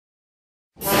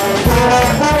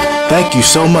Thank you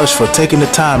so much for taking the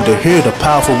time to hear the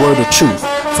powerful word of truth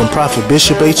from Prophet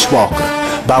Bishop H. Walker.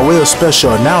 By way of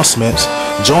special announcements,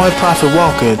 join Prophet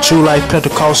Walker in True Life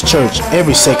Pentecost Church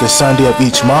every second Sunday of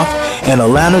each month in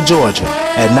Atlanta, Georgia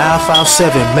at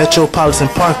 957 Metropolitan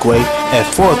Parkway at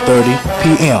 4:30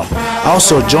 p.m.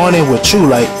 Also join in with True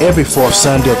Light every fourth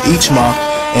Sunday of each month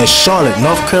in Charlotte,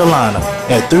 North Carolina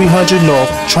at 300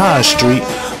 North Tryon Street,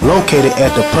 located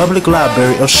at the Public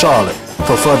Library of Charlotte.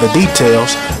 For further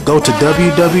details, go to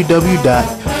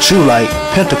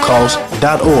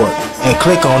www.truelightpentecost.org and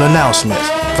click on announcements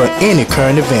for any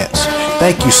current events.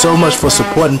 Thank you so much for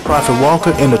supporting Prophet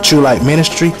Walker in the True Light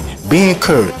Ministry. Be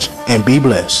encouraged and be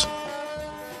blessed.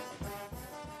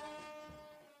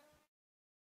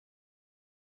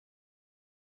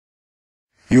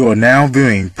 You are now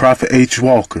viewing Prophet H.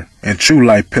 Walker in True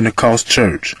Light Pentecost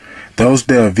Church. Those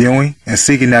that are viewing and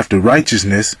seeking after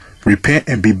righteousness, repent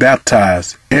and be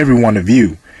baptized, every one of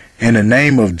you, in the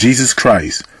name of Jesus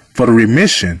Christ, for the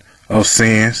remission of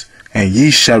sins, and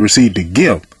ye shall receive the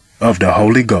gift of the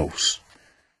Holy Ghost.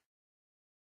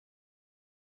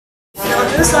 Now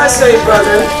this I say,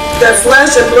 brethren, that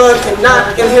flesh and blood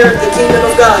cannot inherit the kingdom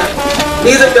of God,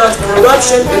 neither doth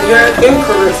corruption inherit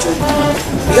incorruption.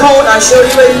 Behold, I show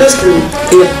you a mystery.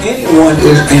 If anyone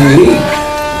is in league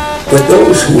with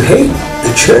those who hate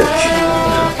the church,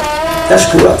 that's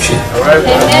corruption. All right.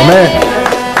 Amen.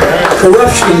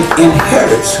 Corruption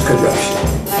inherits corruption.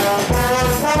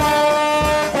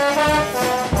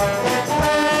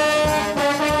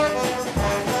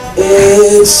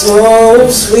 It's so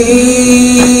sweet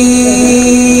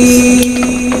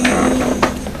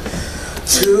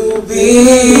to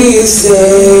be saved.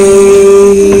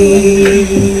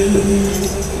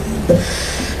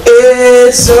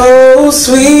 It's so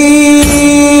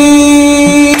sweet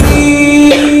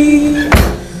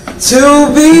to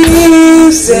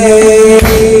be saved.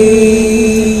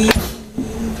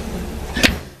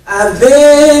 I've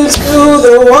been to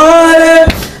the water,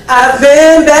 I've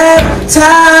been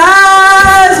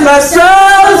baptized, my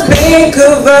soul's been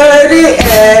converted,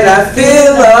 and I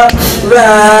feel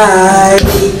alright.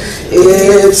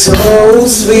 It's so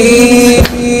sweet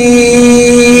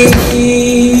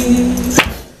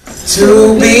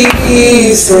to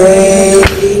be saved.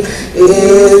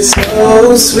 It's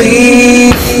so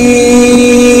sweet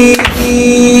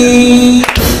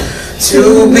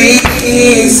to be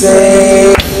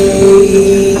saved.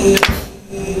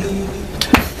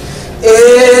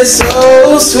 It's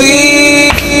so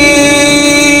sweet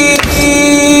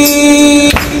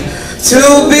to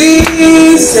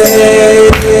be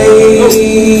saved.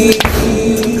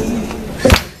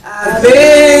 I've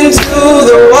been to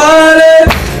the water,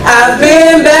 I've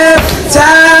been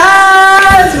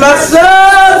baptized, my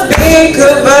soul's been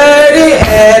converted,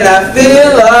 and I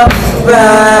feel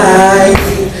alright.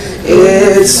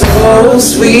 It's so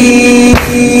sweet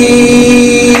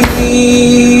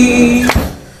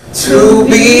to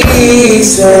be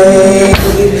saved.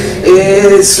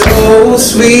 It's so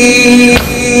sweet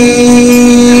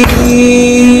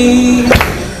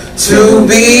to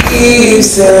be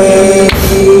saved.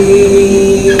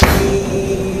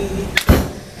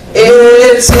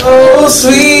 It's so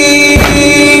sweet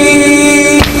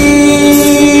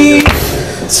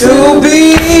to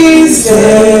be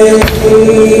saved.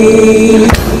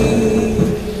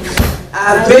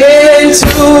 I've been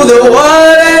to the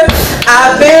water,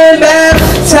 I've been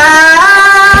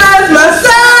baptized, my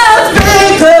soul's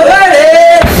been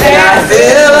converted, and I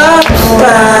feel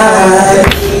alright.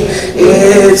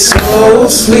 It's so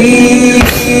sweet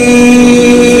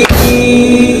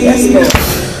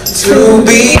to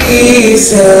be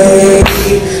saved.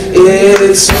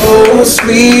 It's so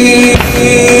sweet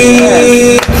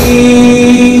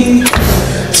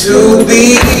to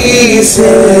be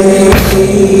saved.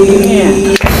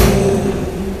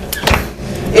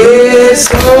 It's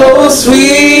so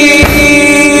sweet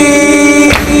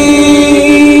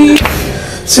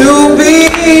to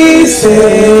be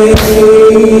saved.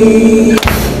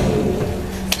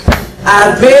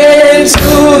 I've been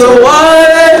to the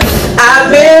water, I've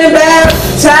been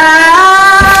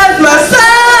baptized, my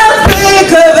soul's been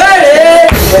converted,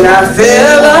 and I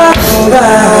feel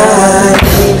alright.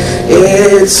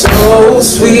 It's so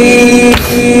sweet.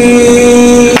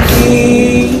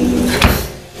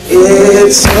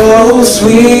 It's so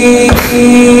sweet.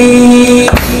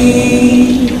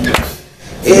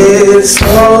 It's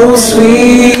so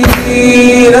sweet.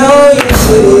 Oh yes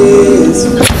it is.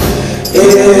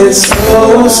 It's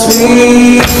so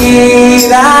sweet.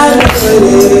 I know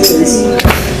it is.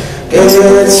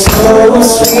 It's so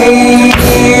sweet.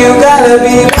 You gotta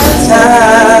be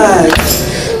baptized.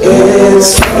 It's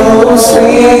so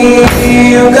sweet.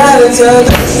 You gotta to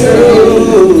the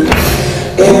truth.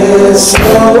 It's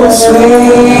so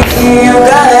sweet, you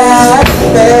gotta have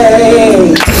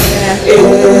faith.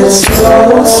 It's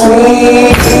so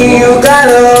sweet, you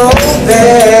gotta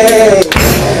obey.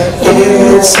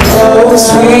 It's so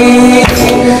sweet,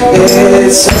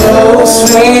 it's so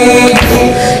sweet,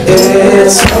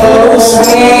 it's so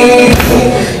sweet,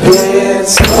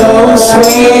 it's so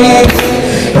sweet,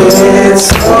 it's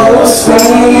so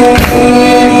sweet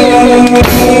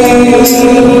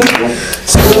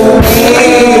to be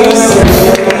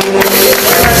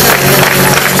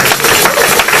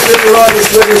the Lord is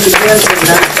with us again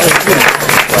tonight.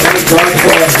 Thank God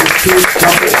for his peace,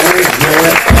 comfort, and his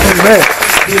joy. Amen.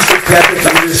 Peace and perfect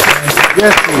understanding.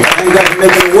 Yes, Lord. Thank God for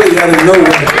making a way out of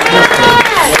nowhere.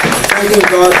 Thanking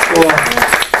God for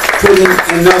putting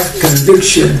enough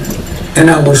conviction in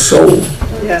our soul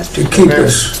to keep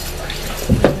us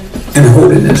in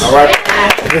holiness. All right.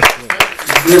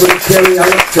 Be able to carry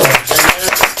our thoughts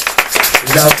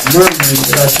without murmuring,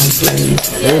 without complaining.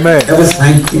 Amen. Ever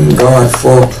thanking God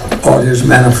for all his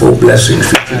manifold blessings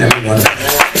to each and every one of us.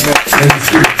 Thank you,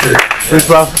 sweet church. Praise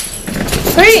Prophet.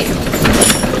 Preach.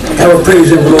 Have a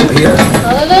praise envelope here.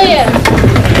 Hallelujah.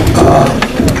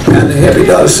 And the heavy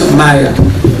dollar Samaya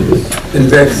been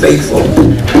very faithful.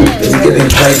 Been giving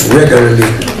quite regularly.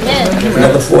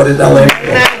 Another $40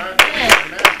 envelope.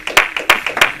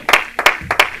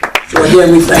 So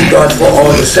again, we thank God for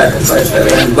all the sacrifice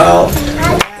that are involved.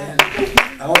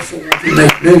 And I also want to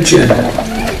make mention,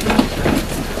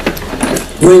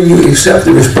 when you accept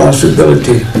the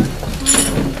responsibility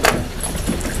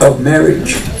of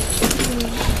marriage,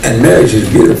 and marriage is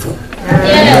beautiful.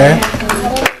 Amen.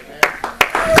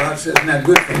 God says it's not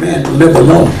good for man to live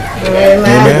alone.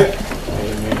 Amen.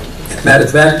 Matter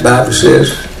of fact, the Bible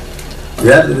says,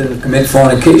 rather than commit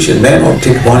fornication, man ought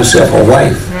to take upon himself a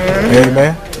wife.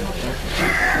 Amen.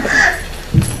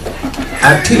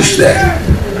 I teach that.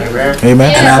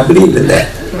 Amen. And I believe in that.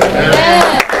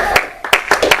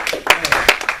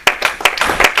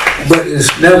 But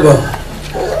it's never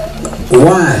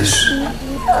wise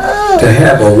to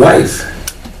have a wife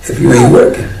if you ain't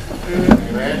working.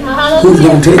 Who's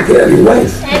going to take care of your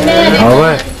wife? All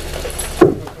right.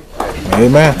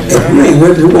 Amen. If you ain't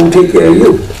working, who's going to take care of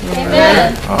you?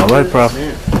 All right,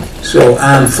 Prophet. So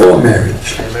I'm for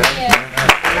marriage.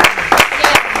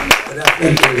 But I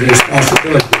think there's a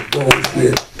responsibility that goes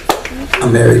with a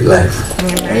married life.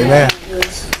 Amen.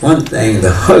 One thing,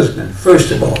 the husband,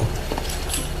 first of all,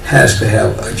 has to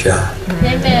have a job.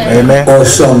 Amen. Or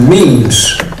some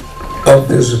means of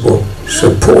visible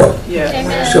support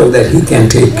so that he can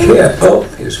take care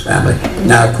of his family.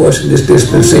 Now, of course, in this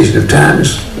dispensation of time,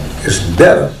 it's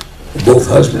better for both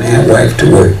husband and wife to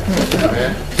work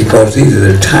because these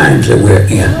are the times that we're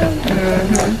in.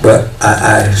 But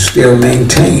I still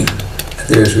maintain that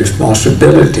there's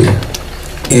responsibility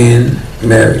in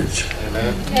marriage.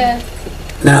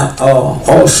 Now,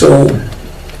 also,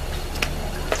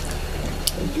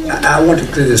 I want to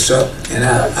clear this up, and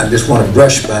I just want to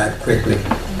brush by it quickly.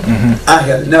 I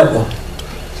have never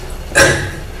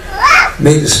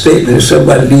made a statement if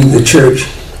somebody leave the church,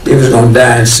 they was going to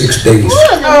die in 6 days.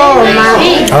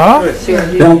 Huh?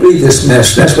 Don't believe this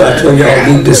mess. That's why I told y'all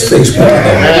leave this Facebook.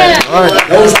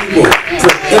 Those people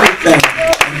put everything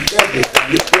and everything.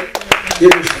 They're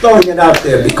just throwing it out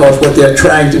there because what they're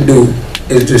trying to do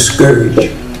is discourage.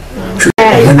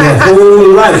 And their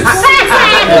whole life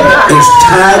is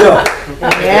tied up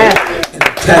in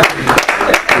attacking the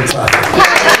prophet.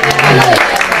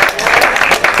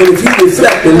 But if you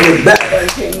reflect and look back,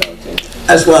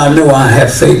 that's why I know I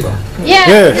have favor.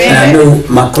 Yes. And I know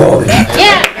my calling.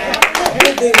 Yeah.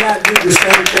 Did they not do the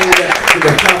same thing to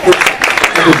the prophets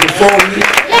that was before me?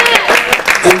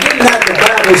 And did not the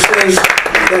Bible says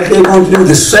that they want to do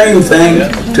the same thing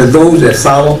to those that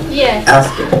follow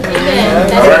after?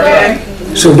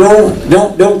 So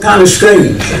don't kind of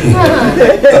strange.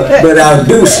 But I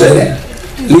do say,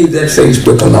 leave that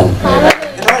Facebook alone.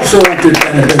 And also I want to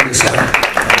kind of bring this out.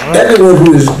 Everyone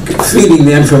who is feeding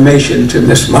the information to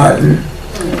Miss Martin,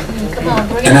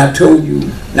 and I told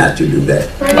you not to do that.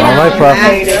 All right,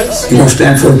 Prophet. You don't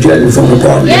stand for judgment from the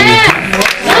pardon.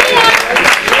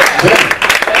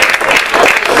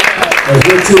 But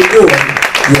what you're doing,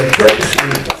 you're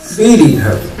purposely feeding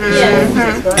her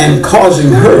and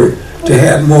causing her to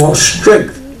have more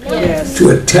strength to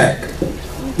attack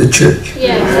the church.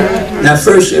 Now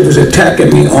first it was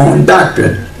attacking me on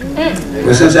doctrine.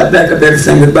 But since I back up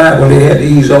everything with the Bible, they had to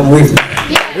ease all away from me.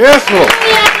 Yes, Lord.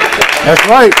 That's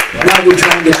right. Now they're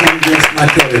trying to come against my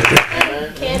character.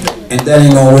 And that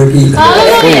ain't gonna work either.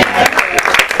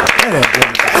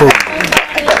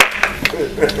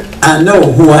 I I know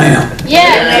who I am.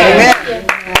 Yes.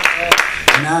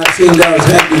 And I've seen God's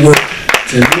handiwork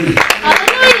to me.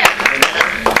 Hallelujah.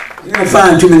 You don't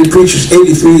find too many preachers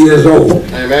 83 years old.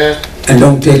 Amen. And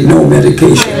don't take no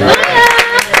medication. And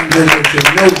don't go to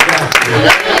no doctor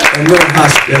or no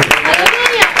hospital.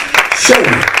 Show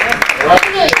me.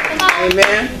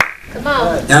 Amen. Come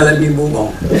on. Now let me move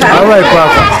on. All right,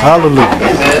 prophet. Hallelujah.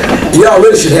 Y'all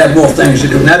really should have more things to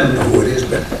do. And I don't know who it is,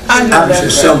 but obviously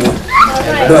someone.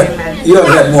 But you ought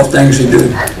to have more things to do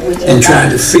than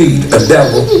trying to feed a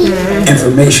devil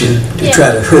information to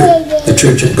try to hurt the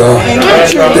church of God.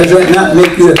 Does that not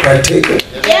make you a partaker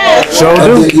Sure of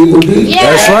do. the evil deed?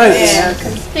 That's right.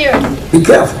 Conspiracy. Be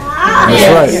careful. That's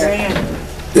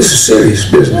right. This is serious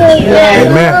business.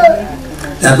 Amen.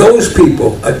 Now those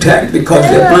people attack because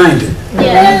they're blinded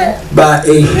by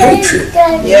a hatred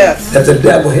that the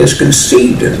devil has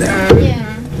conceived in them.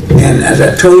 And as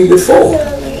I told you before,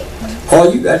 all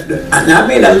you got to do, now I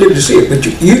may not live to see it, but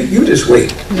you just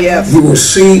wait. You will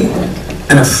see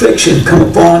an affliction come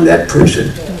upon that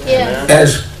person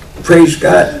as, praise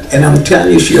God, and I'm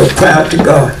telling you, she'll cry out to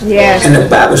God. And the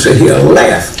Bible said he'll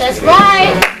laugh. That's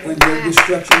right. When your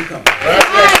destruction comes. That's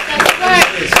right.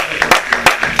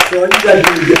 So all you got to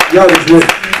do is y'all just wait.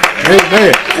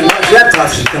 Amen. And once that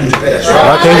prophecy comes fast,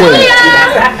 I can't wait.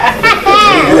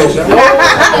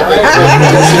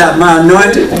 that's not my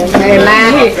anointed.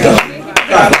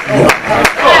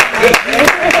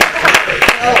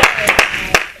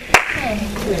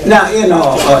 Now,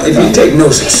 if you take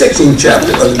notes, 16th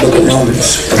chapter of the book of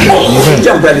Romans,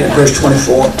 jump right in verse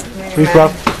 24. Please,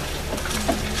 prophet.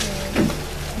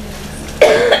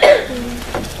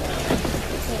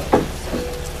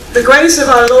 The grace of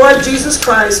our Lord Jesus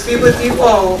Christ be with you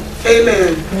all.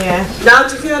 Amen. Now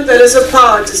to him that is of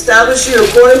power to establish you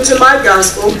according to my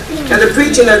gospel and the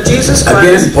preaching of Jesus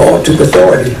Christ. Again, Paul took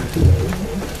authority.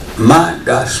 My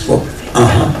gospel.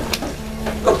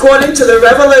 According to the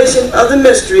revelation of the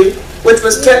mystery, which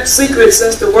was kept secret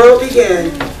since the world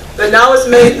began, but now is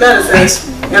made manifest,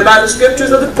 and by the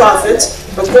scriptures of the prophets,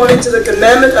 according to the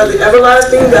commandment of the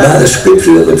everlasting God. By the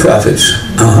scripture of the prophets.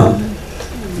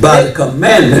 By the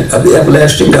commandment of the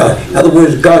everlasting God. In other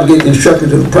words, God gave instructions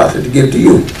to the prophet to give to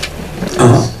you.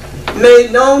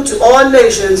 Made known to all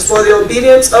nations for the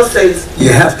obedience of faith. You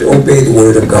have to obey the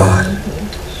word of God.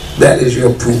 That is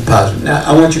your proof positive. Now,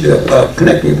 I want you to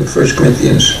connect me with 1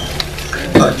 Corinthians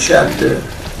chapter.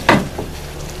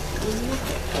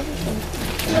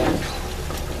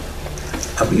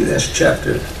 I believe that's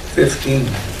chapter 15.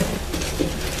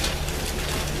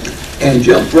 And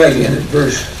jump right in at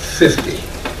verse 50.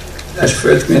 That's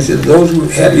 1 Corinthians. Those who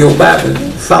have your Bible,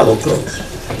 follow close.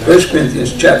 1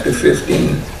 Corinthians chapter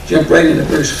 15. Jump right into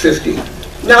verse 50.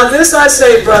 Now this I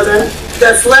say, brethren,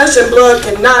 that flesh and blood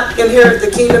cannot inherit the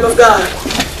kingdom of God,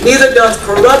 neither doth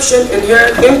corruption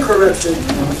inherit incorruption.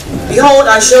 Behold,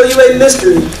 I show you a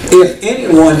mystery. If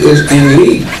anyone is in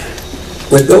league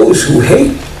with those who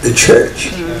hate the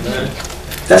church,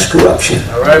 that's corruption.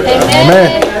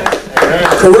 Amen.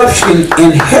 Corruption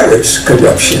inherits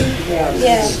corruption.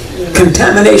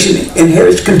 Contamination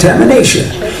inherits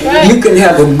contamination. You can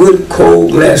have a good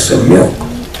cold glass of milk,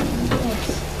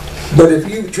 but if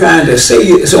you're trying to say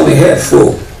it's only half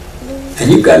full, and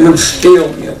you've got a little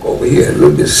stale milk over here, a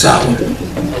little bit sour,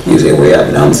 you say,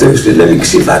 well, I'm thirsty, let me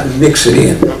see if I can mix it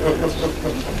in.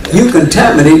 You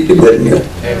contaminate the good milk.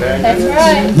 That's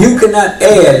right. You cannot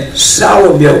add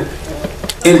sour milk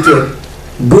into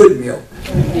good milk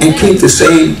and keep the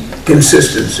same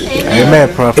consistency.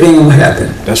 Amen, prophet. It ain't gonna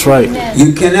happen. That's right.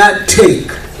 You cannot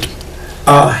take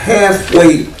a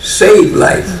halfway saved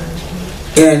life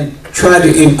and try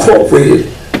to incorporate it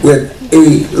with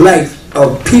a life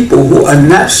of people who are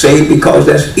not saved, because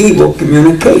that's evil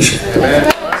communication.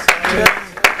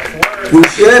 We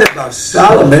shared about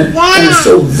Solomon, and it's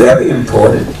so very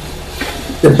important.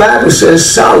 The Bible says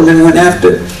Solomon went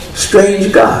after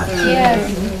strange gods.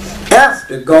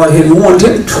 After God had warned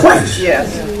him twice.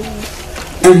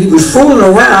 And he was fooling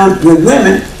around with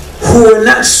women who were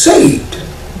not saved.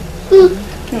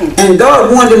 And God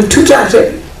warned him 2 times,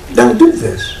 said, don't do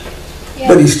this.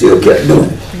 But he still kept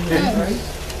doing it.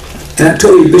 And I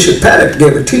told you, Bishop Paddock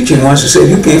gave a teaching once and said,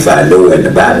 you can't find nowhere in the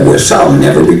Bible where Solomon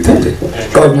never repented.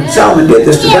 Because when Solomon did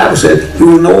this, the Bible said he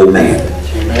was an old man.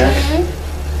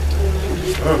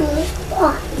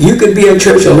 You could be in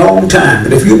church a long time,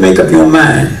 but if you make up your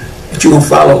mind that you're going to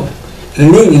follow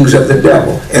leanings of the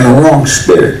devil and a wrong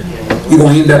spirit, you're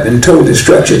going to end up in total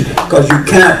destruction, because you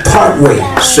cannot part way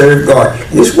serve God.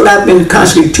 And this is what I've been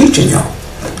constantly teaching y'all.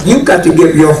 You've got to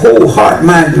give your whole heart,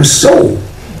 mind, and soul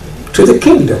to the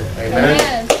kingdom.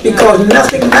 Because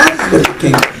nothing matters but the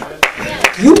kingdom.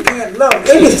 You can't love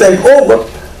anything over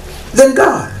than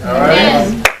God. Yes.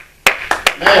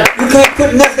 You can't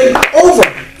put nothing over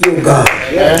your God.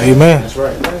 Amen. That's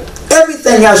right.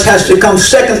 Everything else has to come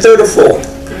second, third, or fourth.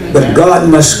 But God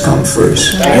must come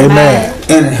first. Amen.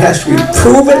 And it has to be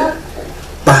proven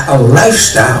by a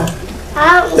lifestyle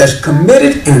that's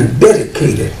committed and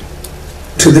dedicated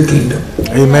to the kingdom.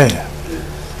 Amen.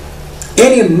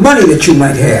 Any money that you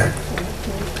might have,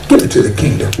 give it to the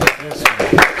kingdom.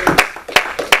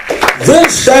 Then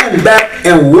stand back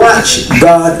and watch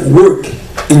God work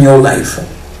in your life.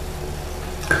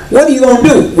 What are you going to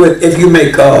do with if you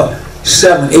make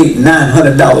 $700, $800,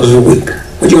 $900 a week?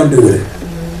 What you going to do with it?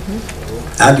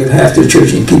 I'll give half to the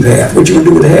church and keep half. What you going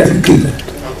to do with the half you keep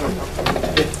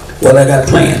it? Well, I got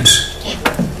plans.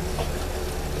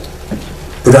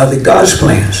 But are they God's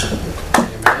plans?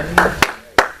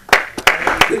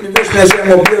 Didn't the rich man say, I'm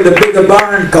going to build a bigger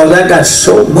barn because I got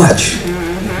so much.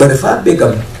 But if I build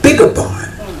a bigger barn,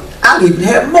 I'll even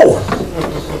have more.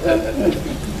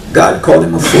 God called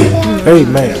him a fool.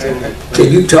 Amen. Till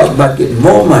you talk about getting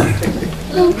more money.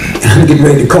 And I'm getting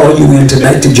ready to call you in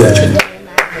tonight to judgment.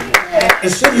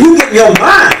 Instead of you getting your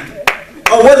mind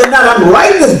on whether or not I'm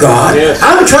right with God,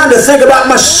 I'm trying to think about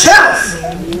myself.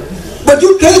 But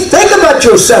you can't think about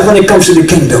yourself when it comes to the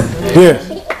kingdom. Yes.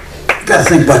 You got to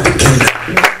think about the kingdom.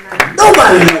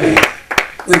 Nobody knows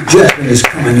when judgment is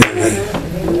coming your way.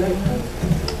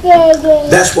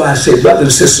 That's why I say, brothers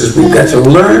and sisters, we've got to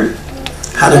learn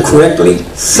how to correctly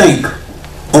think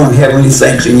on heavenly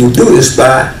things. And you do this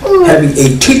by having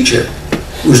a teacher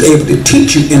who's able to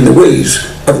teach you in the ways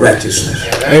of righteousness.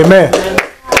 Amen.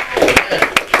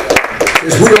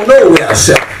 Because we don't know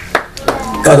ourselves.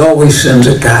 God always sends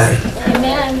a guide.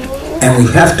 And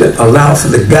we have to allow for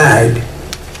the guide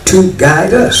to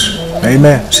guide us.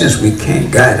 Amen. Since we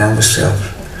can't guide ourselves.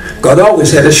 God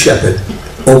always had a shepherd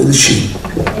over the sheep.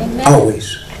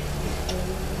 Always.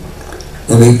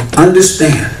 When we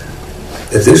understand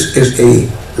that this is a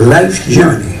life's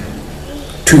journey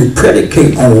to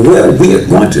predicate on where we are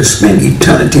going to spend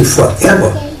eternity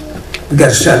forever, we got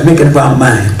to start making up our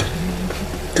mind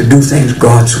to do things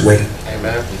God's way.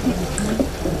 Amen.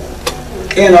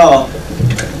 And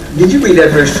did you read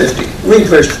that verse 50? Read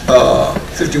verse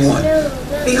 51.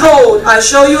 Behold, I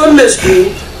show you a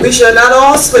mystery. We shall not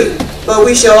all sleep, but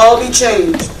we shall all be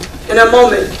changed. In a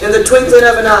moment, in the twinkling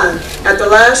of an eye, at the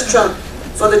last trump,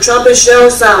 for the trumpet shall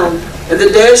sound, and the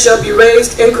dead shall be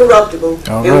raised incorruptible,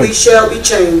 and we shall be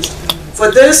changed.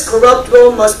 For this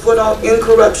corruptible must put on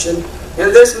incorruption,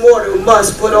 and this mortal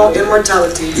must put on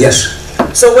immortality. Yes.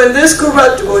 So when this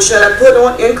corruptible shall have put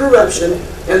on incorruption,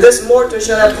 and this mortal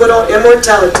shall have put on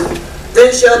immortality,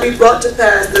 then shall be brought to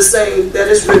pass the saying that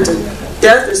is written,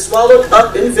 Death is swallowed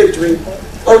up in victory.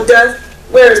 O death,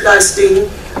 where is thy sting?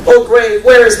 O grave,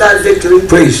 where is thy victory?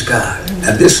 Praise God.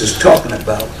 And this is talking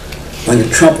about when the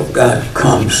trump of God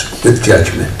comes with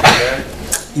judgment.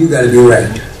 You got to be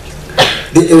right.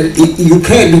 You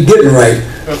can't be getting right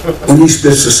when he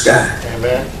splits the sky.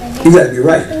 You got to be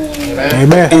right.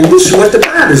 Amen. And this is what the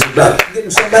Bible is about. Getting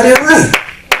somebody right.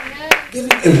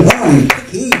 Giving a warning.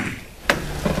 Heed.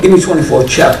 Give me 24th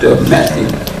chapter of Matthew.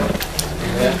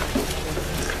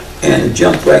 And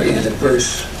jump right into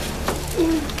verse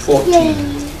 14.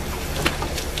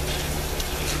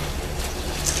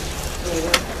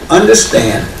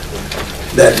 Understand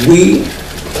that we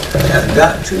have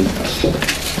got to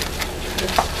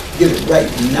get it right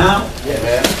now.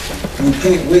 We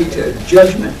can't wait till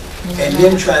judgment and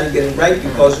then try to get it right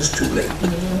because it's too late.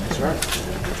 That's right.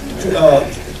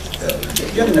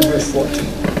 Jump into verse 14.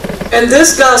 And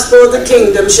this gospel of the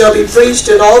kingdom shall be preached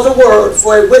in all the world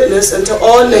for a witness unto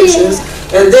all nations,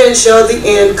 and then shall the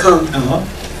end come.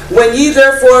 When ye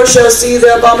therefore shall see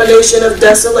the abomination of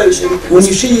desolation. When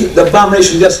you see the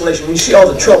abomination of desolation, when you see all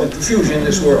the trouble and confusion in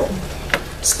this world,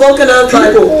 spoken of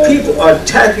people are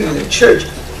attacking the church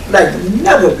like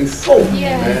never before.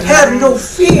 Have no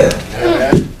fear.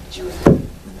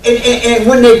 And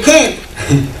when they can't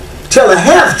tell a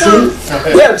half-truth,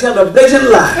 they'll tell a blatant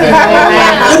lie.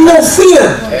 Have no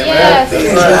fear.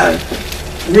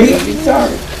 Read.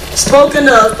 Spoken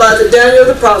of by the Daniel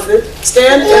the prophet,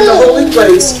 stand in the holy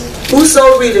place.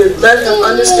 Whoso readeth, let him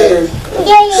understand.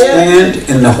 Stand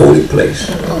in the holy place.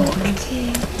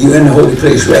 You're in the holy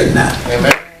place right now.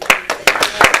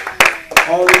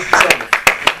 All this trouble.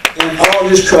 And all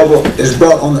this trouble is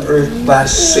brought on the earth by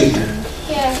Satan.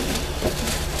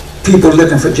 People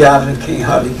looking for jobs and can't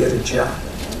hardly get a job.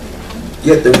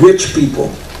 Yet the rich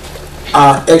people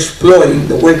are exploiting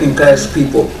the working class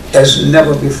people as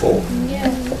never before.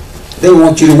 They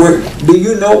want you to work. Do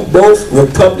you know both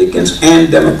Republicans and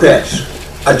Democrats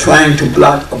are trying to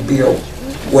block a bill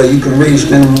where you can raise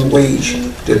minimum wage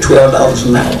to $12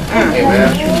 an hour.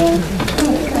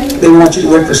 They want you to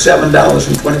work for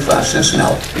 $7.25 an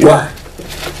hour. Why?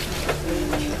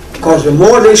 Because the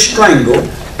more they strangle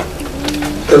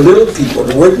the little people,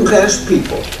 the working class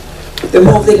people, the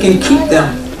more they can keep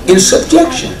them in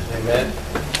subjection.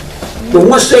 But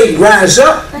once they rise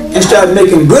up and start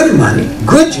making good money,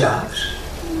 good jobs,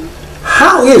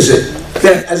 how is it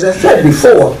that, as I said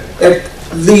before, that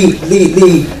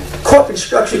the corporate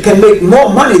structure can make more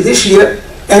money this year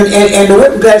and the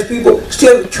working class people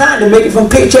still trying to make it from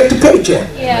paycheck to paycheck?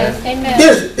 Yes, amen.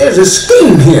 There's a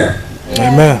scheme here.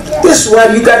 Amen. This is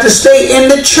why you got to stay in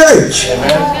the church.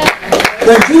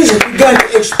 When Jesus began to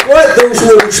exploit those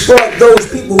who would exploit those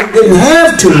people who didn't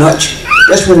have too much,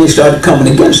 that's when they started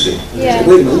coming against it. Yeah.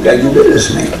 Wait a minute, we got to get rid of this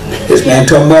man. This man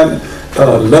talking about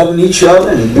loving each other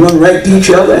and doing right to each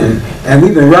other, and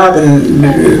we've been robbing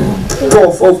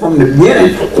poor folk from the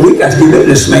beginning. We got to get rid of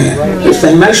this man. This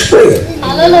thing might spread.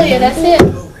 Hallelujah, that's it.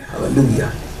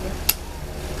 Hallelujah.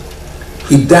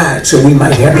 He died so we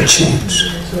might have a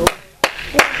chance.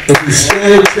 If you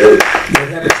stay in the church, you'll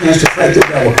have a chance to fight the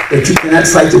devil, but you cannot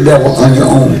fight the devil on your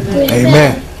own.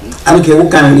 Amen. I don't care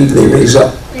what kind of leader they raise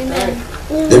up.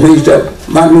 They raised up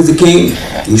Martin Luther King.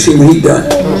 You see what he done.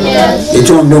 Yes. They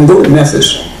told him, don't go to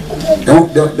Memphis.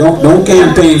 Don't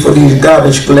campaign for these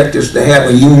garbage collectors to have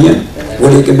a union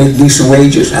where they can make decent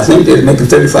wages. I think they're making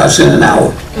 35 cents an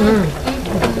hour.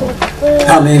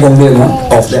 How many gonna live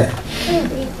off that?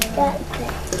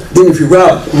 Then if you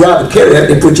rob a carrier,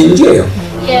 they put you in jail.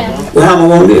 Yeah. Well, how am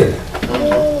I gonna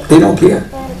live? They don't care.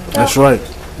 That's right.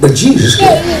 But Jesus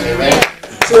cares.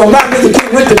 So when Martin Luther King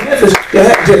went to Memphis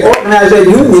to organize that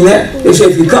union there, they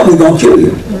said, if you come, we're going to kill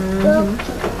you.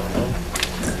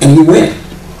 And he went.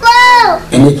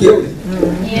 And they killed him.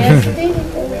 Yes.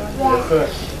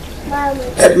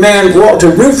 That man,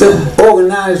 Walter Reuther,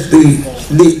 organized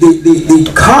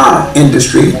the car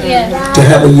industry to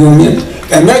have a union.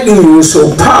 And that union was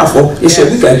so powerful, they said,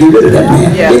 we got to get rid of that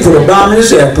man. They put a bomb in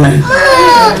his airplane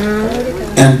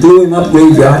and blew him up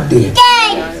graveyard dead.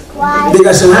 They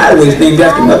got some highways named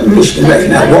after him up in Michigan right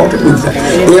now, Walter Reuther.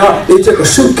 They took a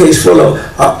suitcase full of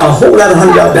a whole lot of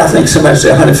 $100. I think somebody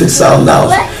said $150,000.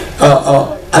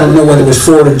 I don't know whether it was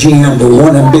Ford or GM, but one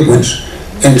of them big ones.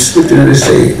 And the scripture they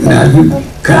say, now you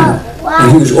kind of,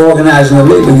 and he was organizing the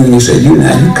labor union, he said, you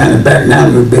kind of back down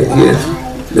a little bit here,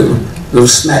 little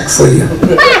snack for you.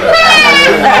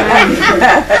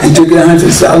 He took it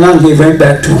 $150,000 and gave right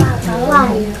back to him.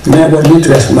 The man wasn't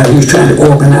interested, man. He was trying to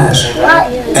organize.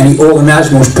 And he organized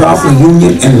the most powerful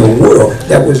union in the world.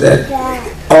 That was that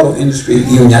auto industry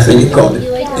union, I think they called it,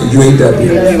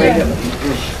 UAW.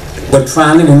 But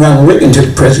finally, when Ronald Reagan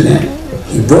took president,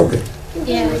 he broke it.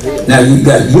 Now you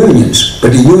got unions,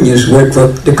 but the unions work for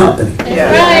the company.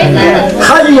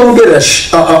 How you gonna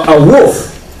get a wolf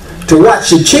to watch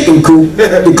the chicken coop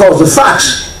because the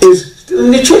fox is still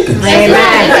in the chicken?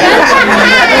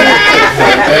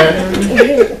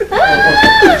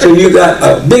 So you got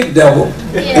a big devil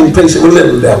in place of a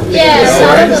little devil.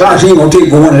 Fox ain't gonna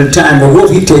take one at a time, but wolf,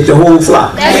 he takes the whole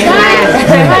flock.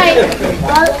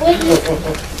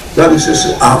 Brothers and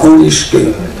sisters, our only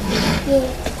escape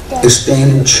is staying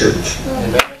in church.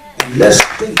 And let's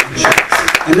stay in church.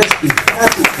 And let's be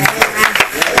happy together.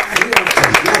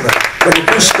 But if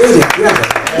we stay together,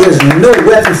 there's no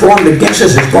weapon formed against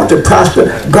us that's going to prosper.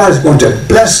 God is going to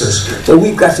bless us. So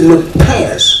we've got to look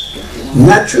past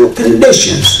natural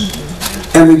conditions,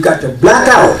 and we've got to black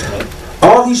out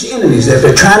all these enemies that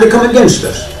are trying to come against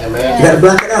us. You got to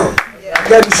black it out. You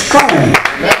got to be strong. You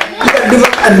got to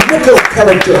develop a mental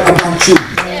character about you.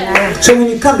 So when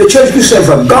you come to church, you say,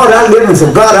 for God I live and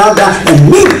for God I'll die, and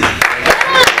mean it.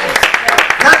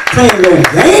 Not playing no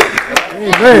game.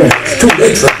 Amen. It's too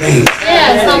late for games.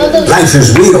 Life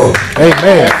is real.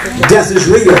 Amen. Death is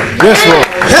real. Yes, Lord.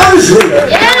 Hell is real.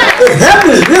 If heaven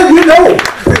is real, you know.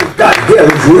 Praise God, hell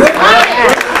is real.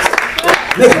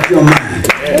 Make up your mind.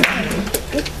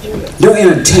 Don't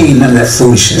entertain none of that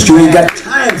foolishness. You ain't got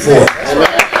time for it.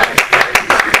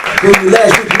 When you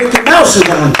last week, Mickey Mouse is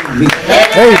on TV.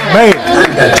 Amen. I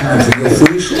ain't got time for your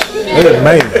foolishness.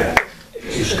 Amen.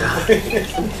 Praise God.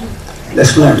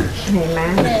 Let's learn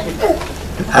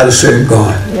how to serve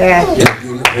God.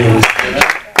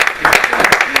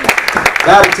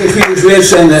 God takes me to read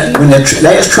saying that when the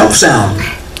last trump sound,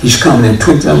 he's coming in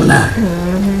twinkling of an eye.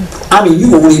 I mean,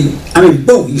 you won't even,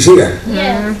 boom, he's here.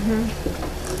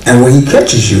 And when he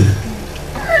catches you,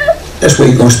 that's where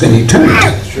you're going to spend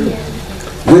eternity.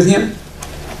 With him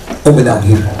or without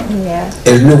him.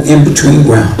 There's no in-between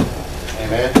ground.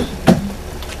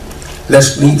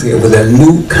 Let's leave here with a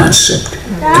new concept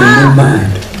and a new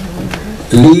mind.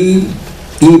 Leave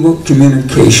evil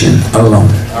communication alone.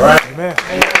 All right. Amen.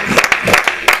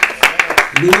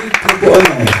 Leave people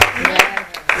alone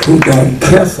who don't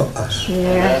care for us.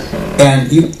 And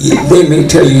they may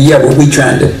tell you, yeah, but we're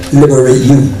trying to liberate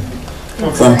you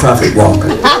from Prophet Walker.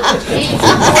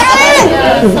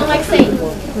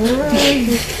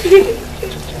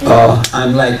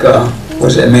 I'm like,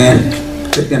 what's that man?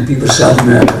 Took them people to South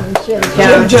America.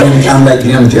 I'm like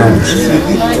Jim Jones.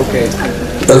 Okay.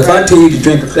 But if I tell you to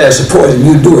drink a glass of poison,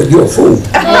 you do it, you're a fool.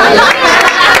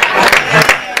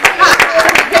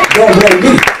 Don't blame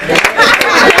me.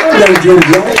 Don't blame Jim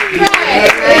Jones.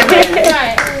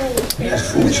 That's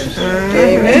foolishness.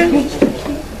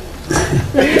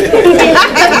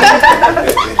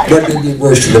 But they did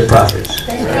worse to the prophets.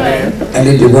 And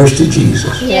they did worse to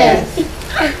Jesus. Yes.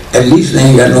 At least they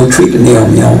ain't got no tree to nail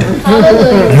me on.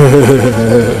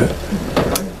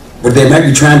 But they might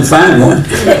be trying to find one.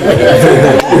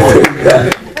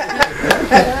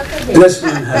 Let's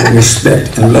learn how to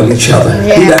respect and love each other.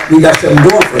 We got something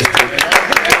going for us.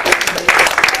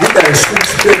 We got a sweet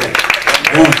spirit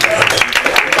going for us.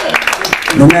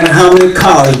 No matter how many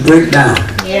cars break down,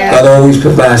 God always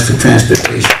provides for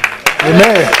transportation.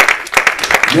 Amen.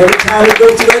 And every time we go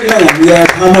to that man, we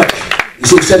ask how much. You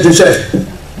see, such and such.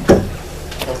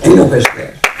 Ain't no best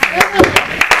gas.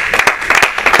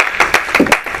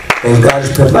 Because God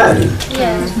is providing.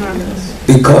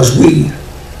 Because we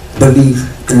believe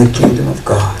in the kingdom of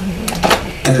God.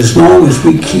 And as long as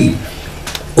we keep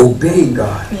obeying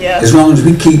God, as long as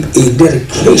we keep a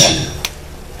dedication,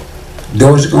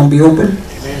 doors are going to be open.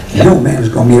 No man is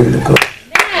going to be able to close.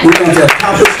 We're going to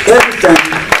accomplish everything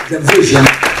the vision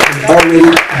has already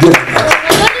given us.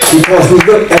 Because we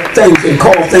look at things and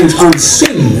call things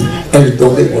unseen as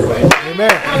though they were.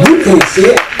 Amen. You can't see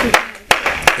it.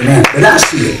 Amen. But I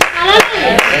see it. I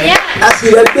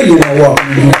see that billionaire walking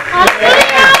in here. I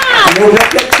know what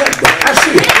that checkbook. I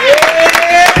see it.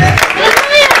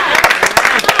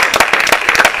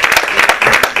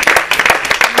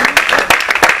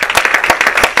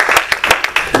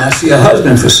 And I see a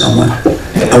husband for someone,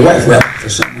 a wife rather for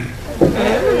someone.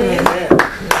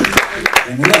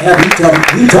 And when that happens,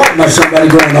 you talking about somebody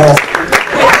going off.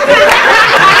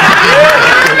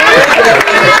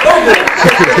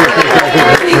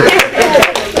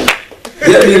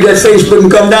 They'll leave that Facebook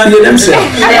and come down here themselves.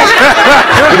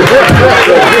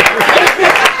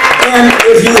 And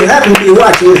if you happen to be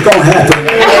watching, it's going to happen.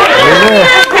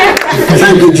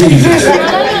 Thank you, Jesus.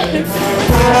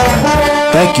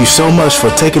 Thank you so much for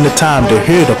taking the time to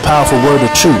hear the powerful word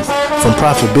of truth from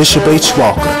Prophet Bishop H.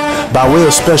 Walker. By way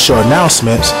of special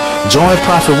announcements, join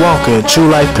Prophet Walker in True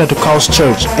Life Pentecost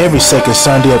Church every second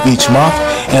Sunday of each month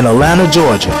in Atlanta,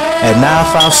 Georgia at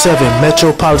 957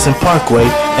 Metropolitan Parkway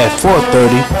at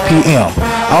 4:30 p.m.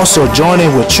 Also join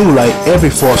in with True Light every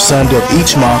fourth Sunday of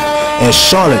each month in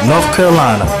Charlotte, North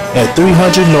Carolina at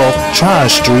 300 North Tryon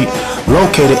Street,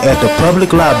 located at the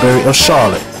Public Library of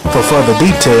Charlotte. For further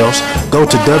details, go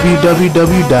to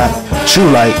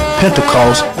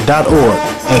www.truelightpentecost.org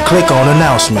and click on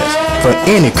announcements for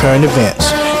any current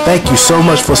events. Thank you so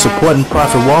much for supporting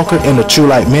Prophet Walker in the True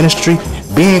Light Ministry.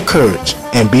 Be encouraged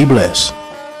and be blessed.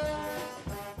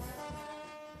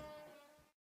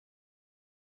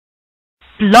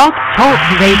 Blog Talk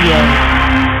Radio.